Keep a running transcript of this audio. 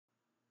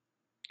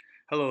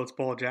Hello, it's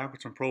Paul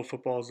Jacobs from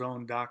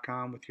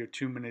ProFootballZone.com with your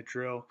 2-minute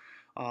drill.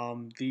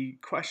 The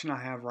question I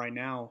have right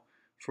now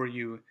for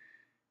you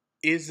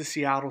is the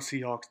Seattle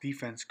Seahawks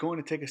defense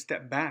going to take a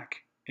step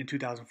back in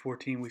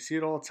 2014? We see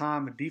it all the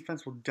time. A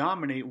defense will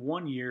dominate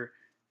one year,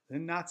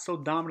 then not so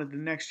dominant the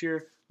next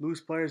year, lose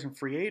players in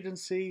free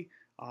agency.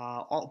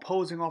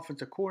 Opposing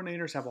offensive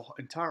coordinators have an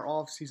entire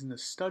offseason to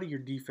study your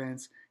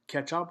defense,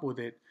 catch up with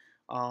it.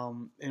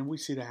 And we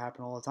see that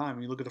happen all the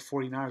time. You look at the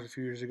 49ers a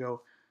few years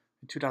ago,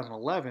 in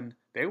 2011,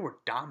 they were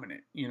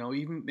dominant.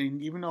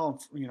 Even though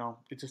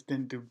it just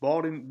didn't, the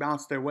ball didn't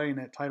bounce their way in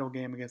that title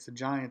game against the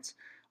Giants.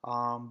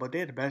 But they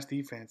had the best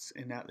defense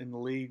in the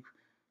league.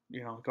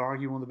 You could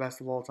argue one of the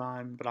best of all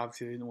time, but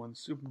obviously they didn't win the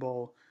Super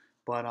Bowl.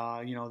 But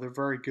they're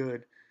very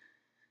good.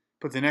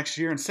 But the next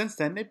year and since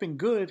then, they've been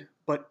good,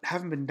 but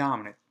haven't been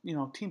dominant.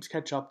 Teams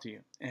catch up to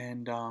you,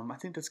 and I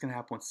think that's going to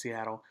happen with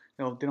Seattle.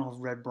 They don't have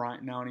Red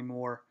Bryant now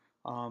anymore.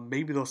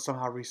 Maybe they'll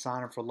somehow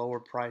re-sign him for a lower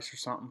price or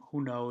something.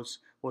 Who knows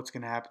what's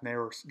going to happen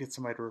there, or get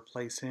somebody to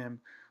replace him.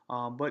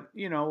 But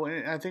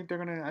I think they're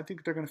gonna. I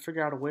think they're gonna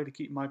figure out a way to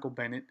keep Michael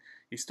Bennett.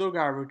 You still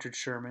got Richard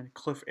Sherman,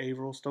 Cliff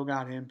Averill, still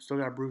got him, still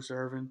got Bruce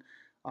Irvin.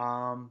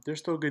 They're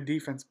still good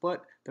defense,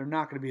 but they're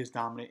not going to be as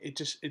dominant.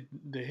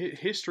 The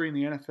history in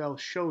the NFL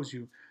shows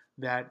you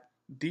that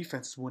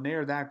defenses, when they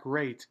are that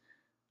great,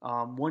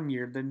 one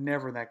year they're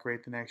never that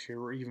great the next year,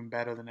 or even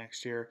better the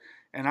next year.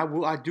 And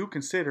I do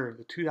consider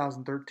the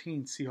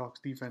 2013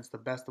 Seahawks defense the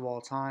best of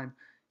all time.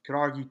 You could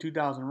argue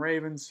 2000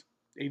 Ravens,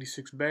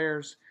 86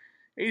 Bears.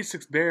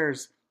 86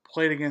 Bears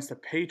played against a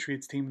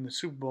Patriots team in the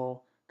Super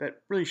Bowl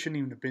that really shouldn't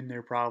even have been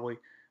there probably.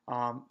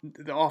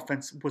 The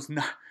offense was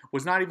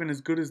not even as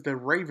good as the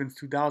Ravens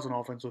 2000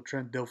 offense with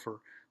Trent Dilfer.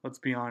 Let's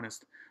be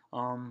honest.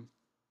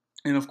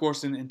 And of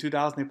course, in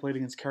 2000, they played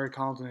against Kerry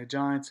Collins and the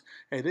Giants.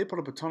 Hey, they put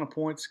up a ton of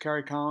points.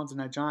 Kerry Collins and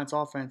that Giants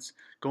offense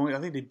going. I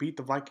think they beat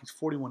the Vikings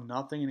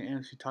 41-0 in the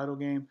NFC title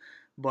game.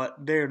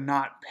 But they're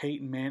not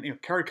Peyton Manning.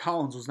 Kerry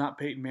Collins was not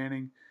Peyton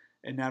Manning,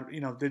 and that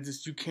they're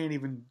just you can't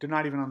even. They're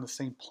not even on the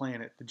same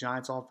planet. The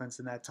Giants offense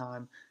in that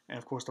time, and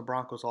of course the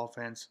Broncos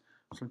offense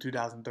from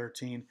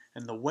 2013,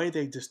 and the way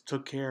they just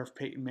took care of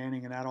Peyton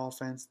Manning in that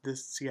offense,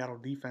 this Seattle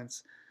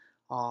defense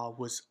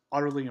was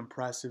utterly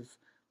impressive.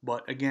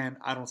 But again,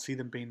 I don't see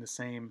them being the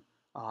same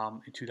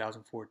in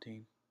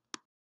 2014.